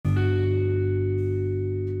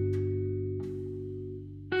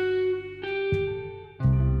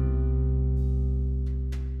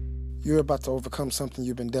You're about to overcome something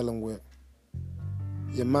you've been dealing with.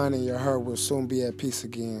 Your mind and your heart will soon be at peace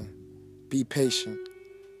again. Be patient.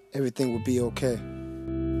 Everything will be okay.